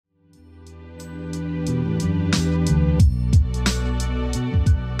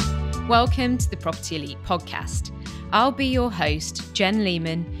Welcome to the Property Elite podcast. I'll be your host, Jen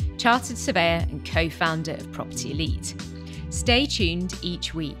Lehman, Chartered Surveyor and co-founder of Property Elite. Stay tuned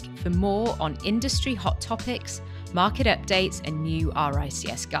each week for more on industry hot topics, market updates and new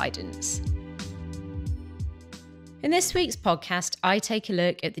RICS guidance. In this week's podcast, I take a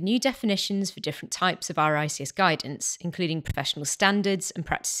look at the new definitions for different types of RICS guidance, including professional standards and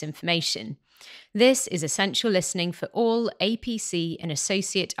practice information. This is essential listening for all APC and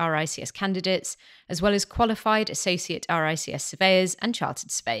Associate RICS candidates, as well as qualified Associate RICS surveyors and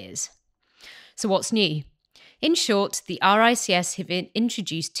Chartered Surveyors. So what's new? In short, the RICS have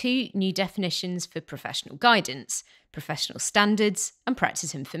introduced two new definitions for professional guidance, professional standards and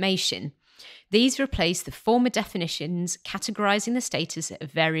practice information. These replace the former definitions categorising the status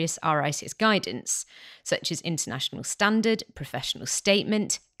of various RICS guidance, such as international standard, professional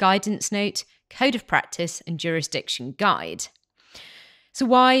statement, guidance note, code of practice and jurisdiction guide. So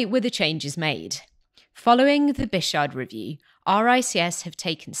why were the changes made? Following the Bishard review, RICS have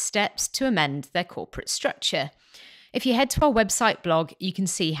taken steps to amend their corporate structure. If you head to our website blog, you can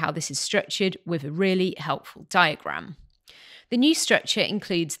see how this is structured with a really helpful diagram. The new structure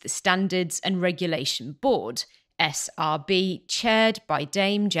includes the Standards and Regulation Board, SRB, chaired by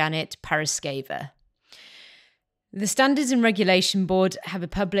Dame Janet Paraskeva. The Standards and Regulation Board have a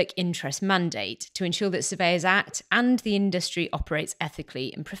public interest mandate to ensure that surveyors act and the industry operates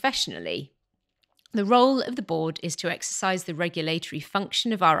ethically and professionally. The role of the board is to exercise the regulatory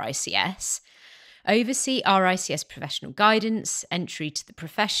function of RICS, oversee RICS professional guidance, entry to the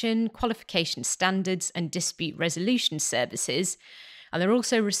profession, qualification standards and dispute resolution services, and they're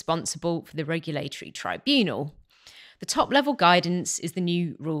also responsible for the regulatory tribunal. The top-level guidance is the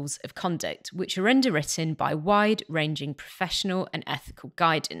new rules of conduct, which are underwritten by wide-ranging professional and ethical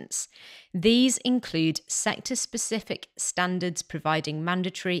guidance. These include sector-specific standards providing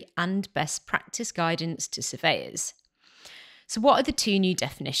mandatory and best practice guidance to surveyors. So what are the two new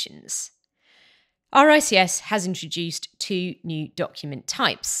definitions? RICS has introduced two new document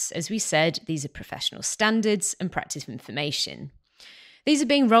types. As we said, these are professional standards and practice information. These are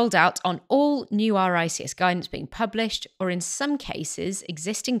being rolled out on all new RICS guidance being published, or in some cases,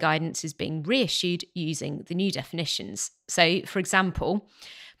 existing guidance is being reissued using the new definitions. So, for example,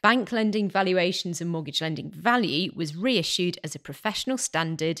 bank lending valuations and mortgage lending value was reissued as a professional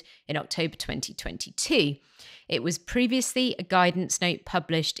standard in October 2022. It was previously a guidance note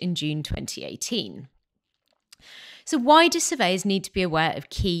published in June 2018. So why do surveyors need to be aware of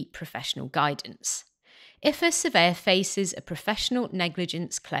key professional guidance? If a surveyor faces a professional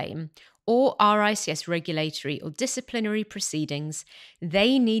negligence claim or RICS regulatory or disciplinary proceedings,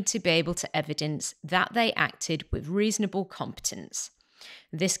 they need to be able to evidence that they acted with reasonable competence.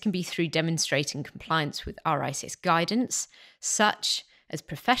 This can be through demonstrating compliance with RICS guidance, such as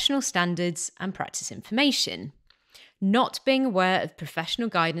professional standards and practice information. Not being aware of professional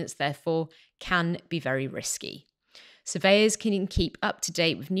guidance, therefore, can be very risky. Surveyors can keep up to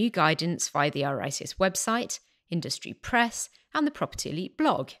date with new guidance via the RICS website, industry press, and the Property Elite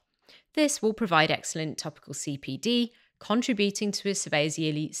blog. This will provide excellent topical CPD, contributing to a surveyor's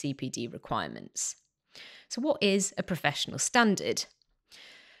yearly CPD requirements. So what is a professional standard?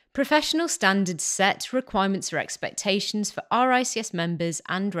 Professional standards set requirements or expectations for RICS members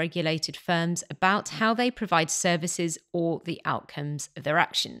and regulated firms about how they provide services or the outcomes of their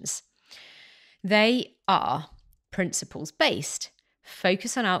actions. They are principles-based,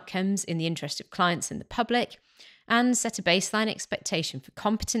 focus on outcomes in the interest of clients and the public, and set a baseline expectation for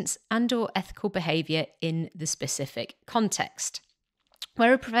competence and/or ethical behaviour in the specific context.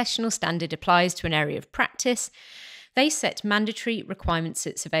 Where a professional standard applies to an area of practice, they set mandatory requirements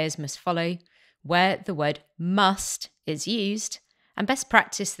that surveyors must follow, where the word must is used, and best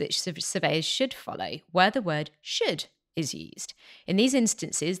practice that surveyors should follow, where the word should is used. In these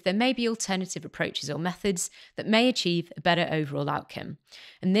instances, there may be alternative approaches or methods that may achieve a better overall outcome,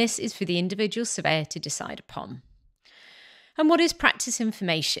 and this is for the individual surveyor to decide upon. And what is practice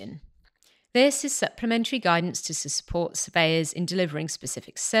information? This is supplementary guidance to support surveyors in delivering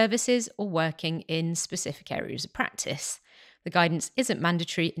specific services or working in specific areas of practice. The guidance isn't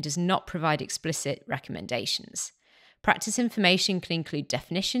mandatory and does not provide explicit recommendations. Practice information can include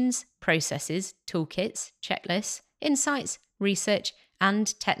definitions, processes, toolkits, checklists, insights, research,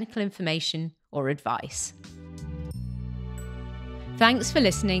 and technical information or advice. Thanks for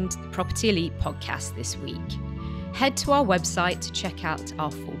listening to the Property Elite podcast this week. Head to our website to check out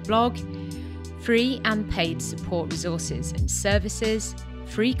our full blog, free and paid support resources and services,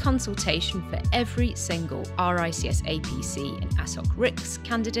 free consultation for every single RICS APC and AssocRICS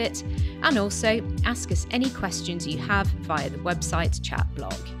candidate, and also ask us any questions you have via the website chat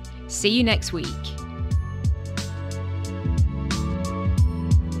blog. See you next week.